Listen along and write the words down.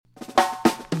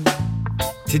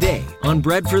Today on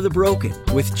Bread for the Broken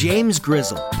with James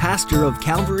Grizzle, pastor of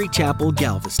Calvary Chapel,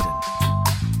 Galveston.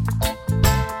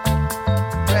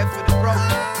 Bread for the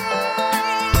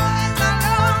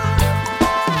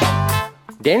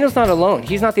broken. Daniel's not alone.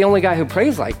 He's not the only guy who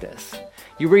prays like this.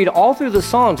 You read all through the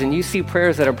Psalms and you see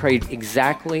prayers that are prayed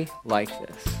exactly like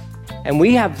this. And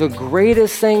we have the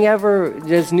greatest thing ever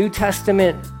as New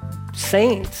Testament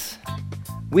saints.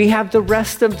 We have the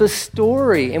rest of the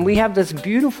story, and we have this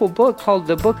beautiful book called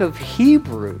the Book of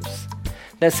Hebrews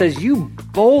that says you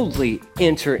boldly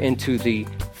enter into the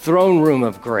throne room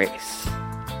of grace.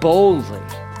 Boldly.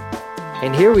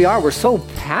 And here we are, we're so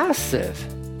passive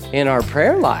in our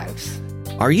prayer lives.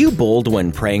 Are you bold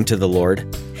when praying to the Lord?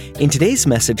 In today's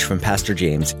message from Pastor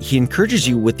James, he encourages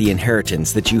you with the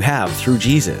inheritance that you have through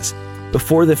Jesus.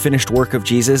 Before the finished work of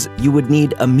Jesus, you would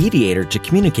need a mediator to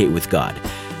communicate with God.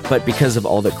 But because of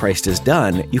all that Christ has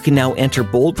done, you can now enter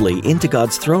boldly into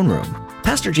God's throne room.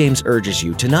 Pastor James urges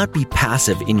you to not be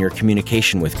passive in your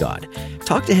communication with God.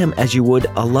 Talk to him as you would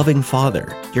a loving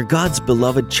father, your God's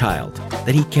beloved child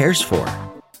that he cares for.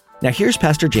 Now here's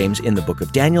Pastor James in the book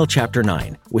of Daniel chapter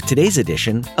 9 with today's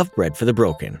edition of Bread for the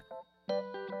Broken.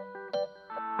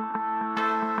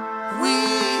 We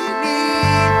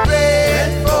need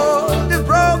bread for the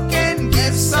broken.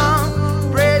 Give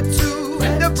some bread to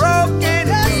the broken.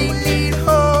 We need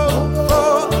hope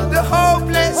for the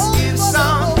hopeless. Give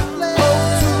some hope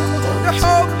to the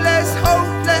hopeless.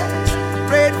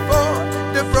 Bread for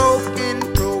the broken.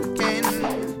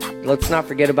 Let's not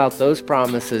forget about those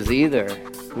promises either.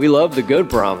 We love the good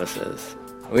promises.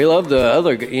 We love the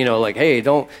other, like, hey,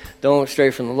 don't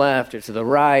stray from the left or to the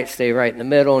right, stay right in the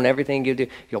middle, and everything you do,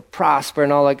 you'll prosper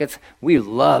and all that good stuff. We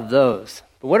love those.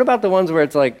 But what about the ones where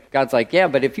it's like, God's like, yeah,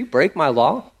 but if you break my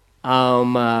law,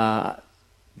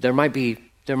 there might be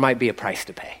a price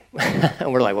to pay.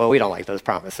 And we're like, well, we don't like those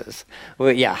promises.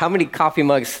 Well, yeah, how many coffee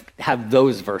mugs have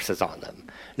those verses on them?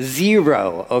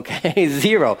 0, okay?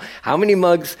 0. How many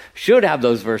mugs should have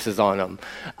those verses on them?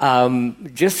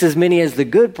 Just as many as the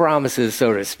good promises,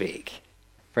 so to speak.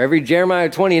 For every Jeremiah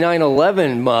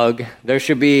 29:11 mug, there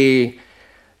should be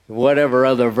whatever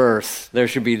other verse. There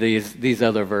should be these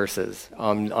other verses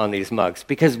on these mugs.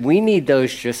 Because we need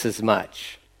those just as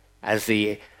much as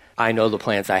the I know the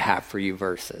plans I have for you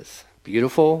verses.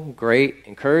 Beautiful, great,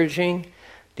 encouraging.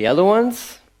 The other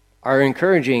ones are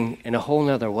encouraging in a whole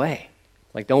nother way.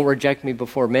 Like, don't reject me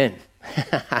before men.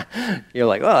 You're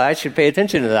like, well, I should pay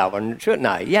attention to that one, shouldn't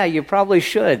I? Yeah, you probably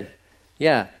should.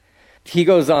 Yeah. He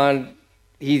goes on,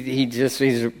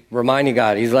 he's reminding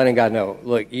God, he's letting God know,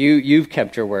 look, you've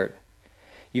kept your word.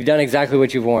 You've done exactly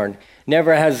what you've warned.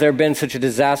 Never has there been such a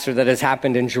disaster that has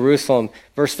happened in Jerusalem.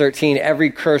 Verse 13,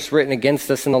 every curse written against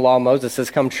us in the law of Moses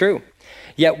has come true.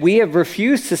 Yet we have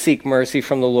refused to seek mercy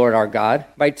from the Lord our God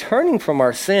by turning from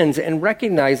our sins and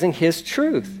recognizing his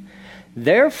truth.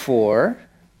 Therefore,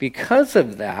 because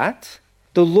of that,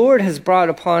 the Lord has brought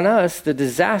upon us the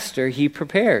disaster he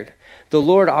prepared. The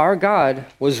Lord our God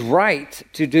was right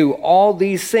to do all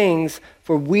these things,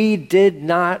 for we did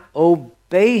not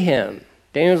obey him.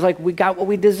 Daniel's like, we got what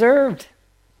we deserved.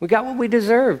 We got what we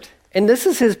deserved. And this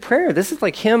is his prayer. This is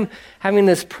like him having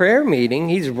this prayer meeting.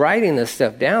 He's writing this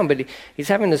stuff down, but he's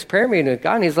having this prayer meeting with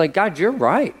God, and he's like, God, you're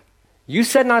right. You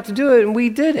said not to do it, and we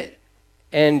did it.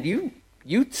 And you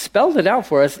spelled it out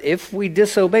for us. If we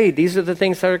disobeyed, these are the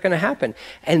things that are going to happen.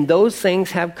 And those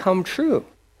things have come true.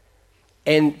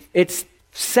 And it's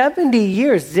 70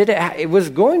 years. It was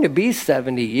going to be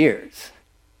 70 years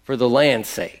for the land's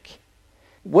sake.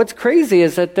 What's crazy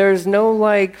is that there's no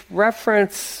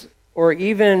reference or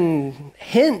even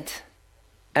hint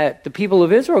at the people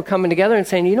of Israel coming together and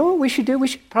saying, you know what we should do? We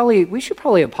should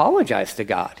probably apologize to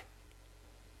God.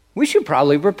 We should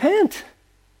probably repent.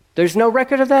 There's no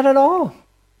record of that at all.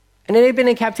 And they've been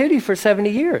in captivity for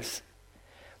 70 years.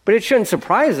 But it shouldn't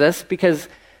surprise us, because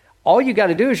all you got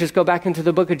to do is just go back into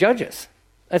the book of Judges.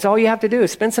 That's all you have to do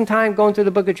is spend some time going through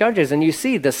the book of Judges, and you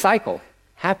see the cycle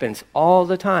happens all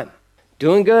the time.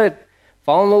 Doing good,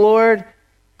 following the Lord,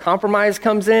 compromise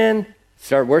comes in,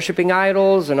 start worshiping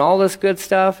idols and all this good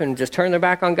stuff and just turn their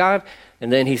back on God.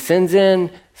 And then he sends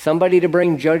in somebody to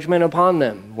bring judgment upon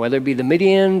them, whether it be the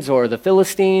Midians or the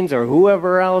Philistines or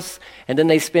whoever else. And then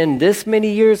they spend this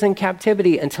many years in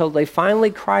captivity until they finally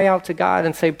cry out to God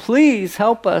and say, please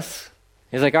help us.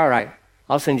 He's like, all right,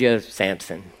 I'll send you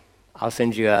Samson. I'll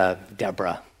send you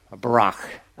Deborah, Barak.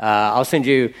 I'll send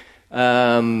you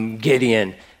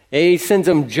Gideon. He sends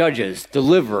them judges,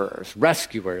 deliverers,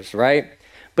 rescuers, right?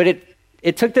 But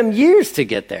it took them years to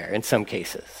get there in some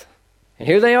cases. And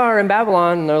here they are in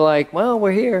Babylon, and they're like, well,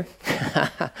 we're here.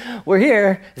 We're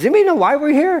here. Does anybody know why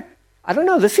we're here? I don't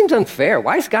know, this seems unfair.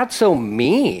 Why is God so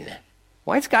mean?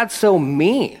 Why is God so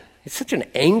mean? He's such an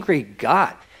angry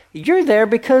God. You're there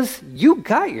because you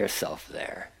got yourself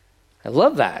there. I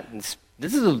love that.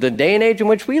 This is the day and age in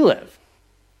which we live.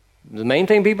 The main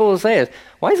thing people will say is,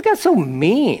 why is God so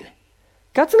mean?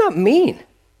 God's not mean.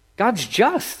 God's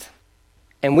just.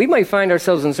 And we might find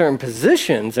ourselves in certain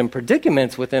positions and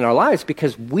predicaments within our lives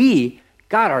because we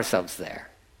got ourselves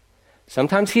there.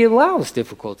 Sometimes he allows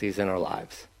difficulties in our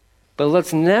lives. But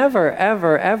let's never,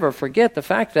 ever, ever forget the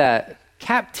fact that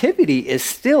captivity is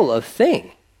still a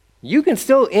thing. You can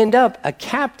still end up a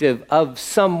captive of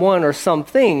someone or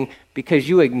something because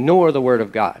you ignore the word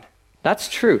of God. That's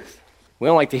truth. We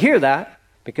don't like to hear that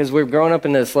because we're growing up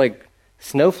in this like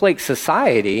snowflake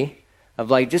society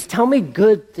of like, just tell me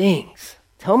good things.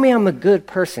 Tell me I'm a good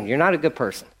person. You're not a good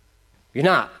person. You're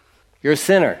not. You're a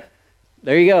sinner.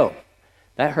 There you go.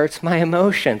 That hurts my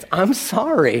emotions. I'm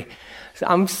sorry.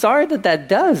 I'm sorry that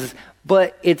does,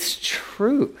 but it's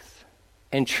truth.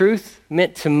 And truth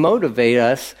meant to motivate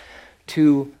us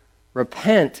to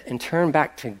repent and turn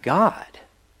back to God.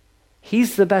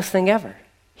 He's the best thing ever.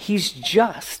 He's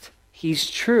just. He's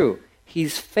true.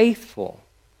 He's faithful.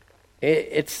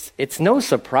 It's no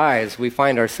surprise we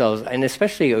find ourselves, and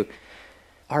especially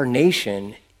our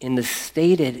nation, in the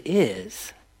state it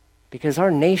is, because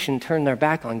our nation turned their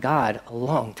back on God a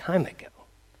long time ago.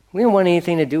 We don't want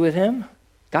anything to do with him.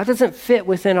 God doesn't fit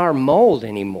within our mold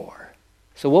anymore.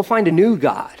 So we'll find a new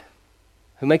God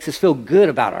who makes us feel good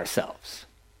about ourselves.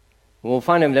 We'll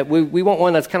find him that we want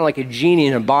one that's kind of like a genie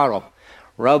in a bottle.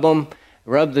 Rub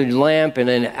the lamp, and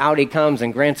then out he comes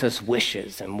and grants us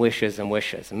wishes and wishes and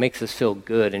wishes and makes us feel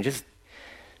good and just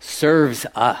serves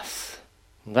us.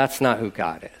 That's not who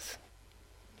God is.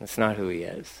 That's not who he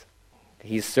is.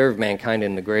 He served mankind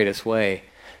in the greatest way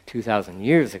 2,000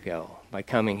 years ago by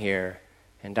coming here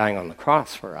and dying on the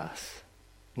cross for us.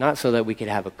 Not so that we could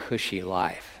have a cushy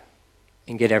life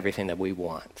and get everything that we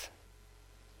want.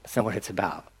 That's not what it's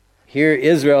about. Here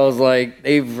Israel is like,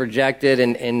 they've rejected,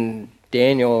 and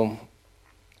Daniel's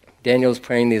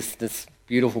praying this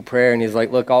beautiful prayer, and he's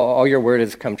like, look, all your word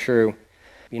has come true.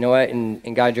 You know what?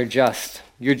 And God, you're just.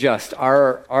 You're just.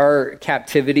 Our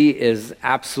captivity is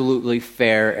absolutely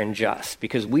fair and just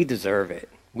because we deserve it.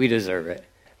 We deserve it.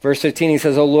 Verse 15, he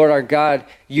says, O Lord our God,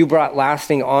 you brought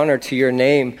lasting honor to your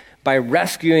name by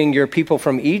rescuing your people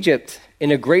from Egypt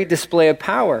in a great display of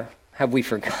power. Have we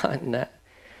forgotten that?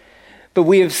 But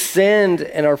we have sinned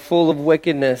and are full of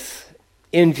wickedness.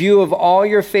 In view of all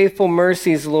your faithful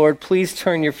mercies, Lord, please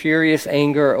turn your furious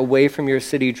anger away from your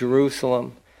city,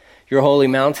 Jerusalem, your holy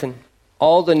mountain.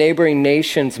 All the neighboring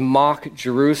nations mock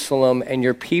Jerusalem and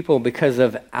your people because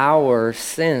of our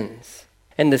sins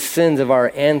and the sins of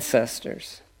our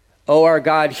ancestors. O our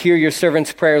God, hear your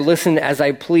servant's prayer. Listen as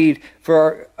I plead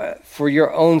for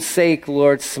your own sake,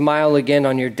 Lord. Smile again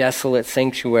on your desolate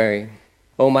sanctuary.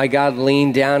 O my God,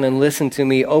 lean down and listen to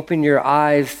me. Open your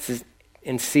eyes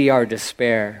and see our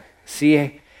despair.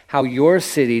 See how your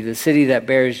city, the city that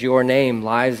bears your name,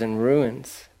 lies in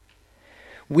ruins.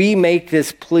 We make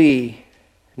this plea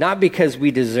not because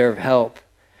we deserve help,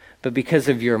 but because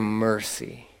of your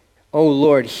mercy. O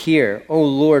Lord, hear. O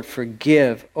Lord,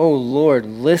 forgive. O Lord,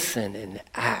 listen and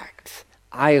act.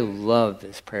 I love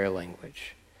this prayer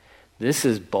language. This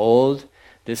is bold.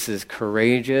 This is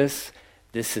courageous.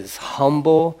 This is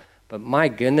humble. But my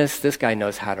goodness, this guy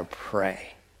knows how to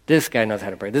pray. This guy knows how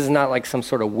to pray. This is not like some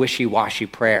sort of wishy-washy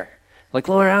prayer. Like,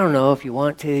 Lord, I don't know if you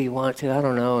want to, I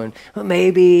don't know, and well,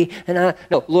 maybe, no,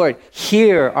 Lord,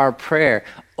 hear our prayer.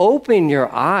 Open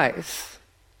your eyes.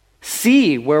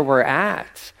 See where we're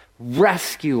at.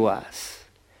 Rescue us.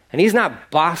 And he's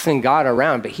not bossing God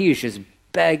around, but he is just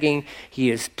begging. He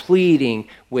is pleading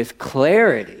with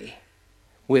clarity.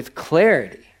 With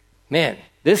clarity. Man,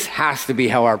 this has to be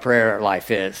how our prayer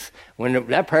life is. When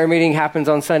that prayer meeting happens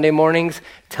on Sunday mornings,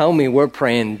 tell me we're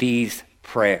praying these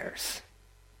prayers.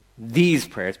 These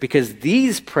prayers, because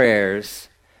these prayers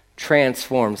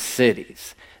transform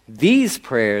cities. These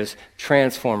prayers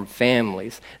transform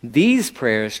families. These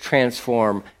prayers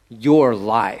transform your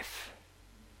life.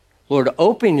 Lord,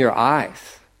 open your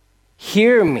eyes.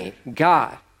 Hear me,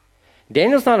 God.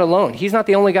 Daniel's not alone. He's not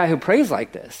the only guy who prays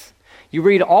like this. You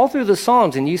read all through the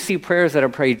Psalms and you see prayers that are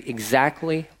prayed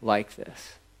exactly like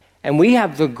this. And we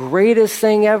have the greatest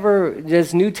thing ever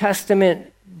as New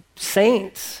Testament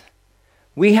saints.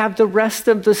 We have the rest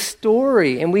of the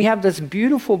story, and we have this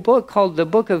beautiful book called the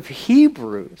book of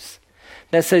Hebrews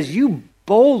that says you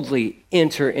boldly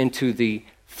enter into the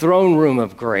throne room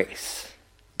of grace.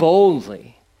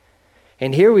 Boldly.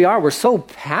 And here we are, we're so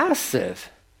passive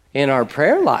in our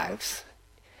prayer lives.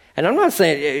 And I'm not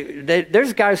saying,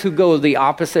 there's guys who go the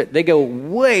opposite. They go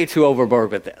way too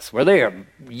overboard with this, where they are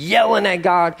yelling at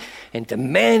God and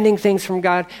demanding things from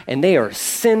God, and they are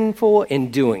sinful in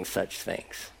doing such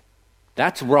things.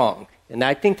 That's wrong, and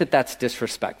I think that that's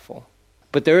disrespectful.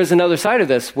 But there is another side of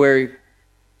this where,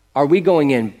 are we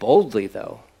going in boldly,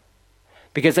 though?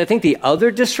 Because I think the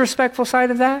other disrespectful side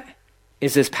of that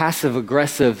is this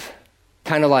passive-aggressive,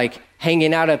 kind of like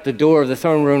hanging out at the door of the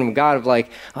throne room of God of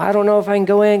like, I don't know if I can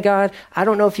go in, God. I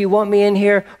don't know if you want me in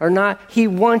here or not. He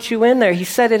wants you in there. He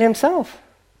said it himself.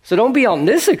 So don't be on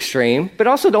this extreme, but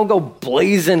also don't go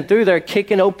blazing through there,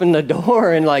 kicking open the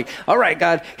door and like, all right,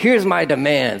 God, here's my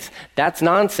demands. That's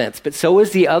nonsense. But so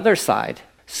is the other side.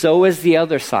 So is the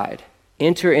other side.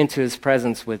 Enter into his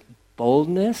presence with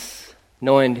boldness,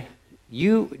 knowing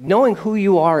who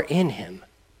you are in him.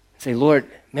 Say, Lord,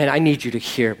 man, I need you to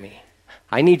hear me.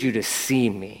 I need you to see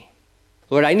me.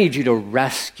 Lord, I need you to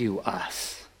rescue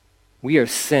us. We are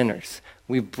sinners.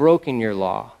 We've broken your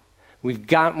law. We've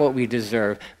gotten what we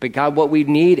deserve. But God, what we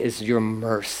need is your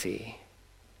mercy.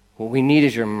 What we need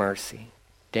is your mercy.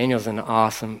 Daniel's an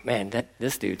awesome, man,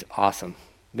 this dude's awesome.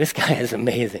 This guy is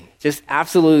amazing. Just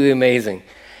absolutely amazing.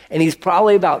 And he's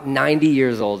probably about 90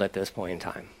 years old at this point in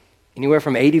time. Anywhere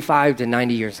from 85 to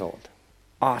 90 years old.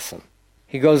 Awesome.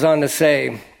 He goes on to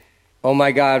say, oh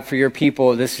my God, for your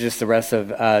people, this is just the rest of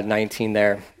 19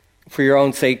 there. For your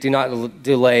own sake, do not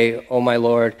delay, oh my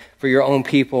Lord. For your own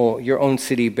people, your own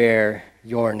city bear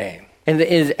your name. And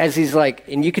as he's like,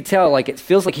 and you could tell, like, it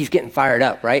feels like he's getting fired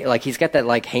up, right? Like he's got that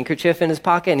like handkerchief in his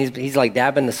pocket and he's like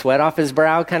dabbing the sweat off his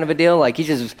brow kind of a deal. Like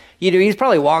he's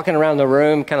probably walking around the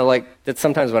room kind of like, that's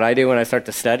sometimes what I do when I start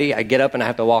to study. I get up and I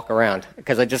have to walk around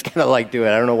because I just kind of like do it.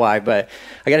 I don't know why, but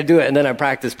I got to do it. And then I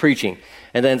practice preaching.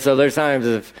 And then so there's times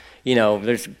of,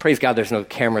 praise God, there's no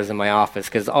cameras in my office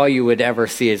because all you would ever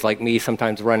see is like me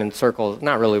sometimes running circles,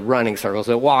 not really running circles,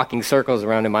 but walking circles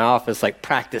around in my office, like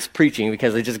practice preaching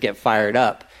because I just get fired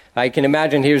up. I can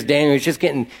imagine here's Daniel, he's just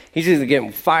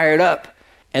getting fired up.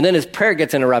 And then his prayer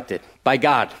gets interrupted by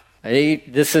God.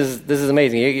 This is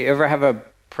amazing. You ever have a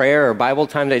prayer or Bible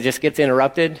time that just gets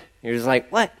interrupted? You're just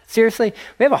like, what? Seriously?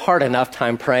 We have a hard enough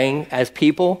time praying as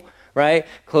people. Right?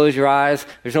 Close your eyes.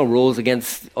 There's no rules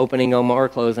against opening them or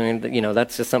closing.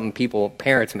 That's just something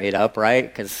parents made up, right?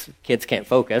 Because kids can't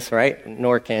focus, right?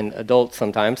 Nor can adults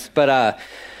sometimes. But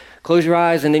close your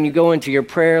eyes, and then you go into your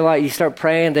prayer life. You start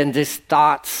praying, then just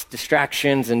thoughts,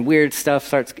 distractions, and weird stuff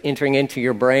starts entering into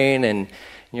your brain, and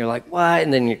you're like, what?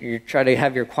 And then you try to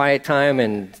have your quiet time,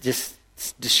 and just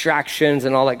distractions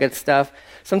and all that good stuff.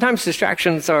 Sometimes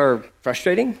distractions are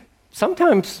frustrating.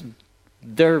 Sometimes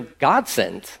they're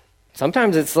God-sent.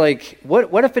 Sometimes it's like,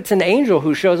 what if it's an angel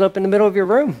who shows up in the middle of your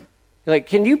room? You're like,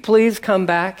 can you please come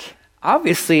back?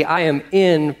 Obviously, I am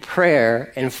in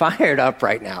prayer and fired up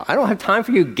right now. I don't have time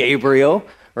for you, Gabriel,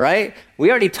 right?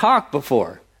 We already talked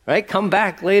before, right? Come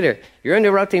back later. You're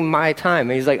interrupting my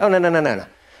time. And he's like, oh, no.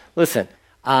 Listen,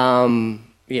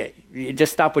 you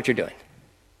just stop what you're doing.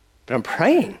 But I'm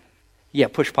praying. Yeah,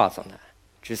 push pause on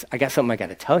that. I got something I got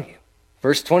to tell you.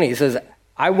 Verse 20, he says,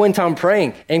 I went on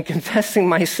praying and confessing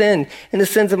my sin and the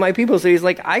sins of my people. So he's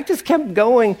like, I just kept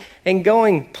going and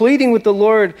going, pleading with the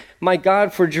Lord, my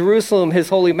God, for Jerusalem, his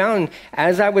holy mountain.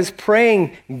 As I was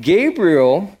praying,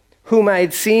 Gabriel, whom I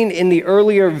had seen in the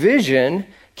earlier vision,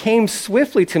 came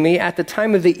swiftly to me at the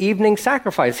time of the evening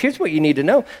sacrifice. Here's what you need to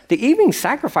know. The evening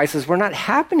sacrifices were not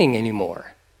happening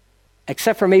anymore,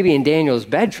 except for maybe in Daniel's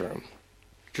bedroom.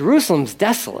 Jerusalem's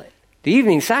desolate. The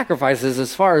evening sacrifices,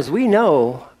 as far as we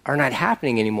know, are not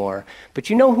happening anymore. But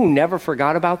you know who never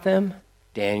forgot about them?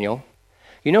 Daniel.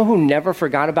 You know who never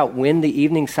forgot about when the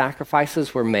evening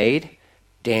sacrifices were made?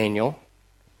 Daniel.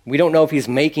 We don't know if he's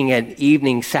making an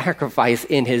evening sacrifice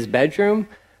in his bedroom,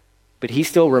 but he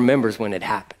still remembers when it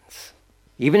happens.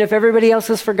 Even if everybody else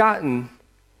has forgotten,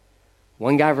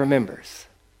 one guy remembers.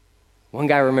 One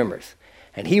guy remembers.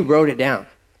 And he wrote it down.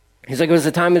 He's like, it was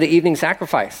the time of the evening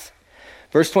sacrifice.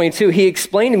 Verse 22, he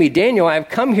explained to me, Daniel, I have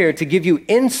come here to give you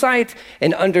insight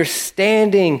and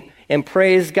understanding. And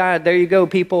praise God, there you go,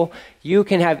 people. You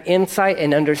can have insight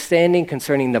and understanding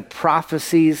concerning the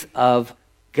prophecies of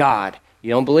God.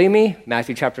 You don't believe me?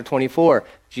 Matthew chapter 24,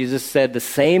 Jesus said the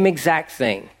same exact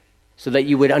thing so that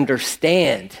you would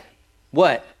understand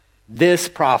what? This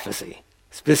prophecy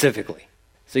specifically.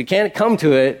 So you can't come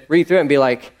to it, read through it, and be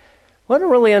like, well, I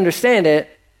don't really understand it,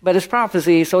 but it's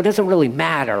prophecy, so it doesn't really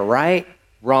matter, right?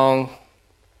 Wrong.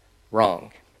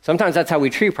 Sometimes that's how we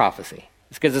treat prophecy.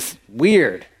 It's because it's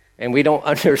weird and we don't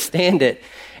understand it.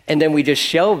 And then we just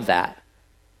shelve that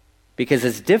because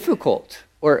it's difficult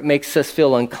or it makes us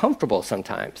feel uncomfortable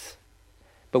sometimes.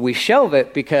 But we shelve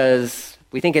it because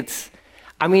We think it's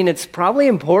probably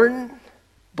important,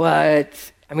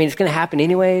 but it's going to happen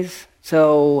anyways.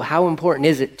 So how important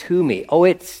is it to me? Oh,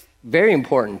 it's very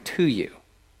important to you.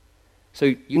 So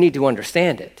you need to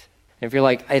understand it. And if you're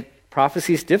like,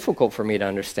 prophecy is difficult for me to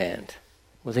understand,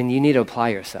 well, then you need to apply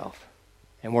yourself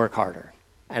and work harder.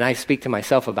 And I speak to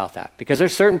myself about that because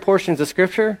there's certain portions of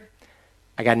Scripture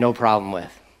I got no problem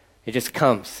with. It just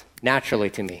comes naturally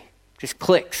to me. Just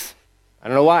clicks. I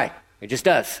don't know why. It just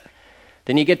does.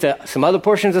 Then you get to some other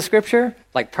portions of Scripture,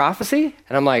 like prophecy,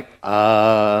 and I'm like,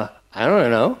 I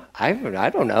don't know. I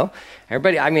don't know.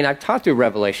 Everybody, I've taught through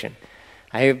Revelation.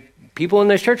 I have people in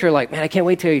this church are like, man, I can't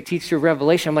wait till you teach through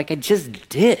Revelation. I'm like, I just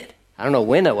did. I don't know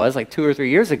when it was, like 2 or 3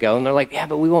 years ago. And they're like, yeah,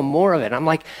 but we want more of it. I'm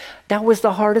like, that was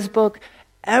the hardest book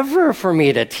ever for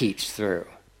me to teach through.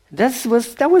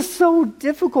 That was so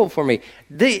difficult for me.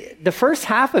 The first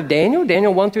half of Daniel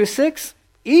 1-6,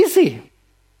 easy.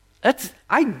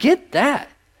 I get that.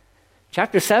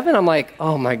 Chapter 7, I'm like,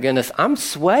 oh my goodness, I'm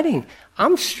sweating.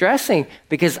 I'm stressing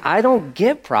because I don't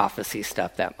get prophecy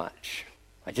stuff that much.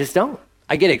 I just don't.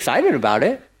 I get excited about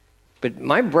it, but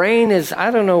my brain is,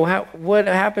 I don't know what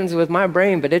happens with my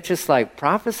brain, but it's just like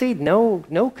prophecy,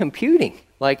 no computing.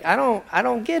 Like I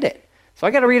don't get it. So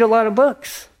I got to read a lot of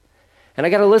books. And I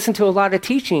got to listen to a lot of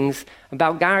teachings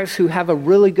about guys who have a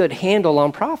really good handle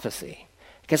on prophecy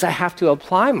because I have to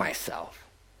apply myself.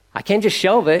 I can't just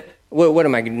shelve it. What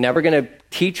am I never going to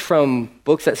teach from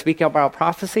books that speak about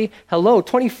prophecy? Hello,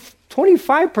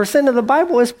 25% of the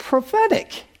Bible is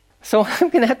prophetic. So I'm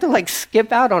going to have to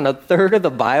skip out on a third of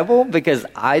the Bible because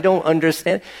I don't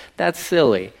understand. That's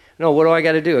silly. No, what do I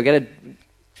got to do? I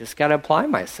just got to apply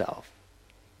myself.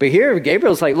 But here,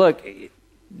 Gabriel's like, look,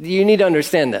 you need to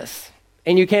understand this.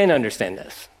 And you can understand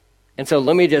this. And so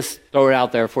let me just throw it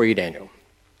out there for you, Daniel.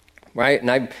 Right?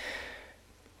 And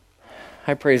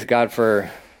I praise God for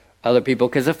other people,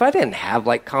 because if I didn't have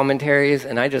commentaries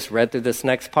and I just read through this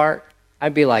next part,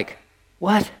 I'd be like,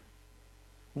 what?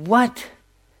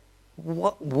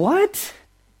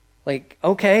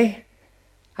 Okay,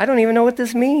 I don't even know what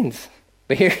this means.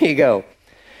 But here you go.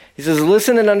 He says,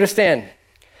 listen and understand.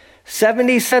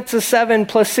 70 sets of 7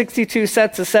 plus 62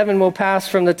 sets of 7 will pass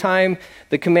from the time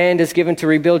the command is given to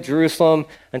rebuild Jerusalem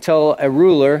until a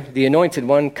ruler, the anointed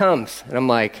one, comes. And I'm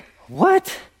like,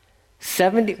 what?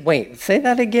 70? Wait, say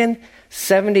that again?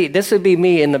 70? This would be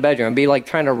me in the bedroom. I'd be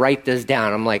trying to write this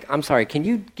down. I'm like, I'm sorry, can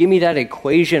you give me that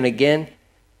equation again?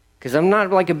 Because I'm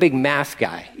not a big math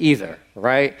guy either,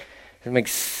 right? It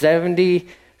makes 7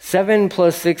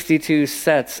 plus 62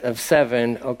 sets of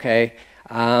 7, okay.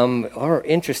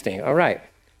 Interesting. All right.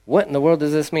 What in the world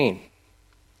does this mean?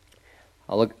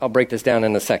 I'll break this down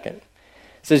in a second. It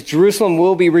says, Jerusalem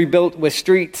will be rebuilt with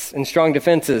streets and strong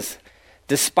defenses,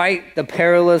 despite the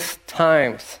perilous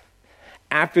times.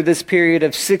 After this period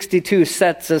of 62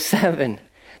 sets of 7,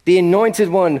 the anointed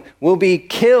one will be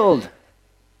killed,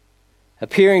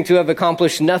 appearing to have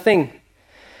accomplished nothing,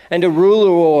 and a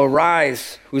ruler will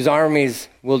arise whose armies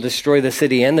will destroy the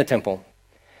city and the temple.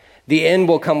 The end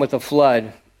will come with a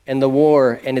flood, and the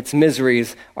war and its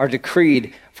miseries are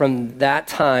decreed from that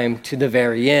time to the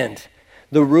very end.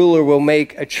 The ruler will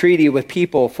make a treaty with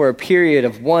people for a period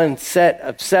of 1 set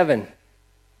of 7.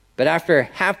 But after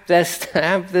half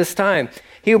this time,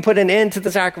 he will put an end to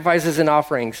the sacrifices and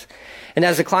offerings. And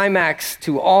as a climax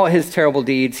to all his terrible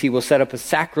deeds, he will set up a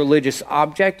sacrilegious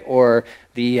object, or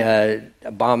the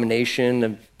abomination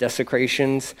of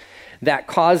desecrations, that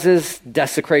causes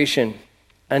desecration,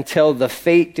 until the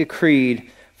fate decreed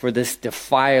for this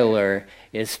defiler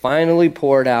is finally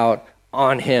poured out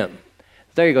on him.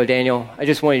 There you go, Daniel. I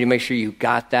just wanted you to make sure you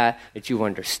got that you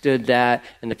understood that,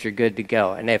 and that you're good to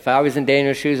go. And if I was in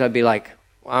Daniel's shoes, I'd be like,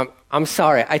 I'm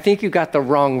sorry, I think you got the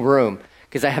wrong room,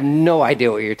 because I have no idea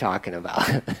what you're talking about.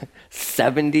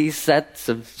 70 sets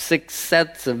of 6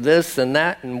 sets of this and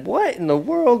that, and what in the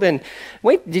world? And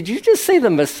wait, did you just say the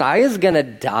Messiah is going to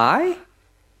die?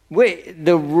 Wait,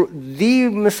 the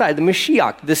Messiah, the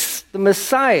Mashiach, the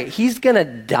Messiah, he's going to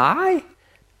die?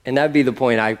 And that'd be the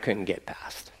point I couldn't get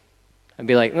past. I'd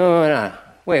be like, no,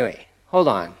 wait, hold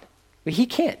on. But he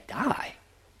can't die.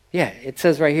 Yeah, it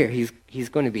says right here, he's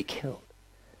going to be killed.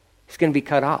 He's going to be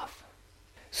cut off.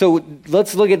 So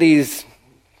let's look at these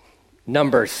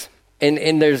numbers.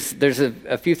 And there's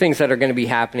a few things that are going to be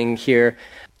happening here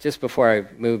just before I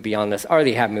move beyond this. I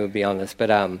already have moved beyond this, but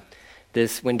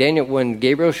when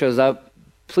Gabriel shows up,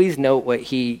 please note what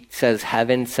he says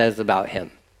heaven says about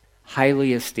him.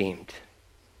 Highly esteemed.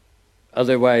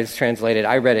 Otherwise translated,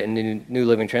 I read it in the New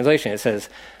Living Translation. It says,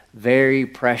 very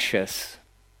precious.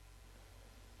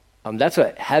 That's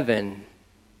what heaven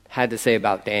had to say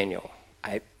about Daniel.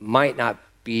 I might not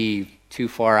be too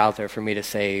far out there for me to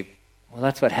say, well,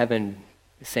 that's what heaven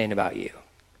is saying about you.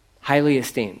 Highly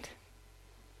esteemed.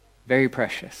 Very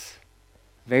precious.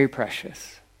 Very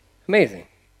precious. Amazing.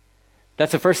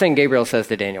 That's the first thing Gabriel says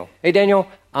to Daniel. Hey, Daniel,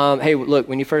 hey, look,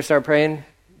 when you first start praying,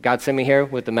 God sent me here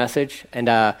with the message, and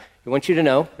we want you to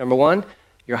know, number one,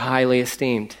 you're highly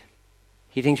esteemed.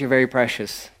 He thinks you're very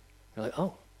precious. You're like,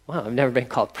 oh, wow, I've never been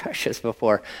called precious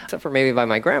before, except for maybe by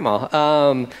my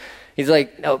grandma. He's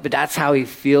like, no, but that's how he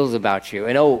feels about you.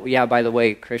 And oh, yeah, by the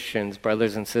way, Christians,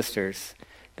 brothers and sisters,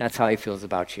 that's how he feels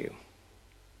about you.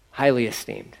 Highly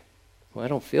esteemed. Well, I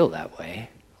don't feel that way.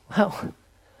 Well,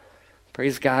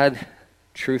 praise God,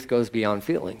 truth goes beyond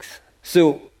feelings.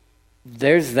 So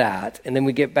there's that. And then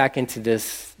we get back into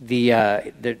this, a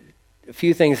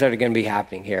few things that are going to be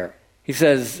happening here. He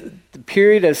says, the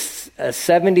period of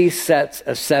 70 sets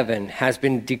of 7 has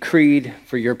been decreed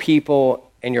for your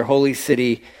people and your holy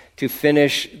city to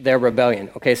finish their rebellion.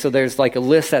 Okay, so there's like a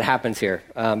list that happens here,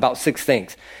 about 6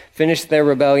 things. Finish their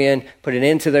rebellion, put an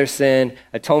end to their sin,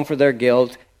 atone for their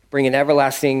guilt, bring an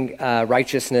everlasting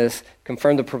righteousness,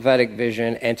 confirm the prophetic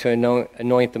vision, and to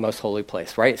anoint the most holy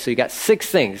place, right? So you got 6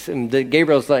 things. And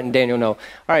Gabriel's letting Daniel know, all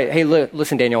right, hey,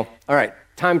 listen, Daniel, all right,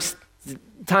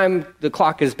 the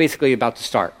clock is basically about to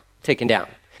start, ticking down.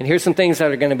 And here's some things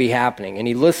that are going to be happening. And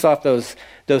he lists off those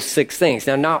 6 things.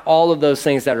 Now, not all of those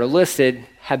things that are listed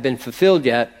have been fulfilled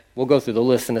yet. We'll go through the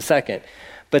list in a second.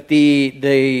 But the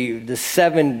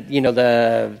 7,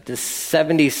 the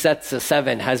 70 sets of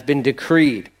 7 has been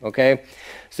decreed, okay?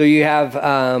 So you have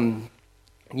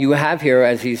here,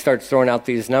 as he starts throwing out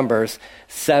these numbers,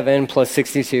 7 plus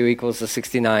 62 equals the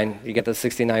 69. You get the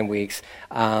 69 weeks.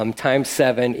 Times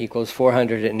 7 equals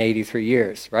 483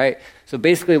 years, right? So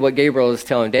basically what Gabriel is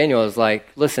telling Daniel is like,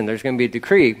 listen, there's going to be a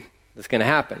decree that's going to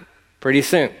happen pretty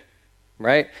soon,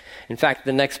 right? In fact,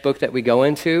 the next book that we go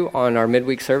into on our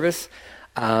midweek service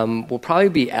will probably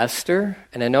be Esther.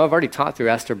 And I know I've already taught through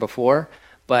Esther before,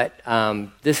 but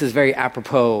this is very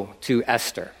apropos to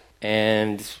Esther.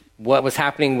 And what was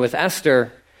happening with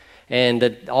Esther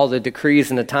and all the decrees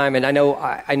and the time. And I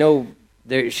know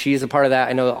she's a part of that.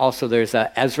 I know also there's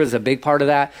Ezra's a big part of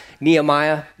that.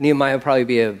 Nehemiah would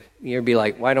probably you'd be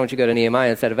like, why don't you go to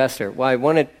Nehemiah instead of Esther? Well, I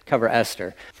want to cover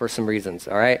Esther for some reasons,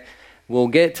 all right? We'll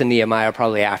get to Nehemiah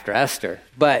probably after Esther.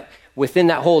 But within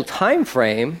that whole time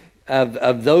frame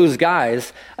of those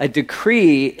guys, a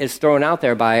decree is thrown out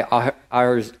there by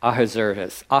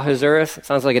Ahasuerus. Ahasuerus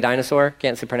sounds like a dinosaur.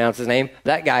 Can't pronounce his name.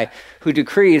 That guy who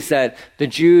decrees that the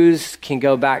Jews can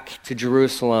go back to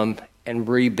Jerusalem and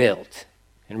rebuild.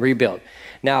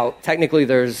 Now, technically,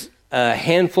 there's a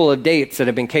handful of dates that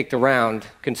have been kicked around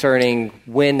concerning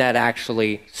when that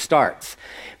actually starts.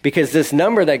 Because this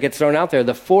number that gets thrown out there,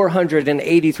 the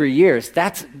 483 years,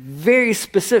 that's very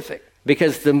specific.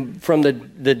 Because from the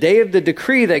day of the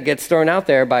decree that gets thrown out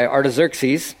there by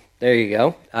Artaxerxes, there you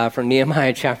go, from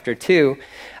Nehemiah chapter 2,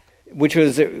 which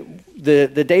was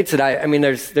the dates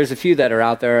that there's a few that are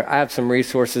out there. I have some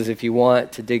resources if you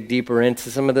want to dig deeper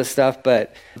into some of this stuff,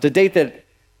 but the date that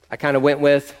I kind of went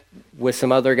with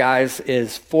some other guys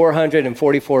is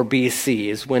 444 BC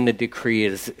is when the decree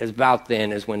is about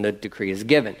then is when the decree is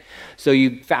given. So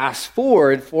you fast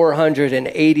forward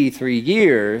 483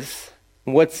 years.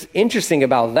 What's interesting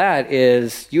about that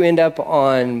is you end up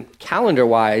on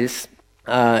calendar-wise,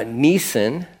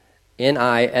 Nisan,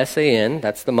 Nisan,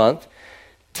 that's the month,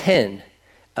 10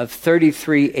 of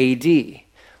 33 AD.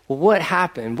 Well, what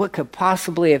happened? What could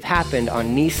possibly have happened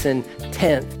on Nisan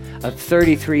 10th of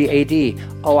 33 AD?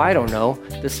 Oh, I don't know.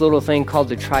 This little thing called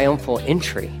the triumphal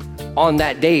entry on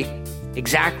that date.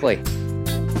 Exactly. Hope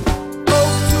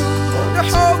to the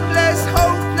hopeless,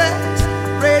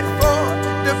 pray for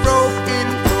the broken.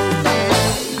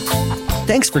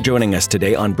 Thanks for joining us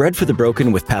today on Bread for the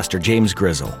Broken with Pastor James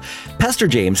Grizzle. Pastor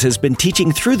James has been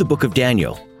teaching through the book of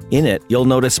Daniel. In it, you'll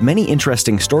notice many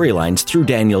interesting storylines through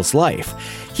Daniel's life.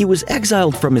 He was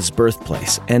exiled from his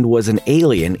birthplace and was an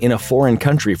alien in a foreign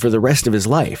country for the rest of his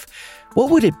life. What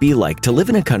would it be like to live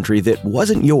in a country that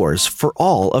wasn't yours for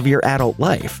all of your adult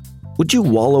life? Would you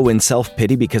wallow in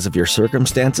self-pity because of your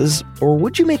circumstances, or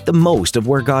would you make the most of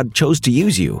where God chose to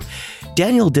use you?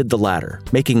 Daniel did the latter,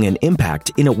 making an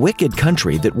impact in a wicked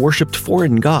country that worshipped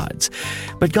foreign gods.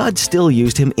 But God still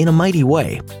used him in a mighty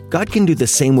way. God can do the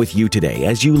same with you today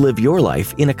as you live your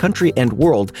life in a country and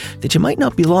world that you might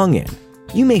not belong in.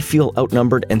 You may feel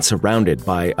outnumbered and surrounded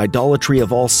by idolatry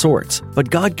of all sorts, but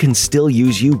God can still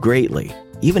use you greatly,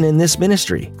 even in this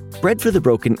ministry. Bread for the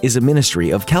Broken is a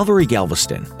ministry of Calvary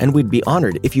Galveston, and we'd be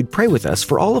honored if you'd pray with us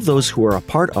for all of those who are a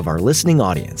part of our listening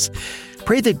audience.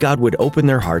 Pray that God would open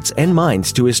their hearts and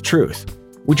minds to His truth.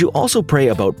 Would you also pray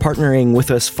about partnering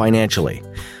with us financially?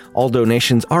 All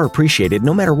donations are appreciated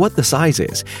no matter what the size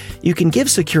is. You can give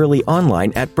securely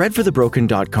online at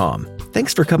breadforthebroken.com.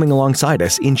 Thanks for coming alongside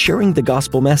us in sharing the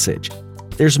gospel message.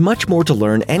 There's much more to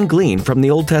learn and glean from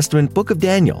the Old Testament book of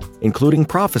Daniel, including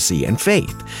prophecy and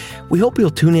faith. We hope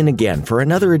you'll tune in again for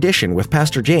another edition with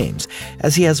Pastor James,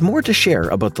 as he has more to share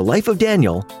about the life of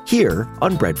Daniel here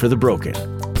on Bread for the Broken.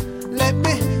 Let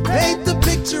me paint the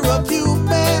picture of you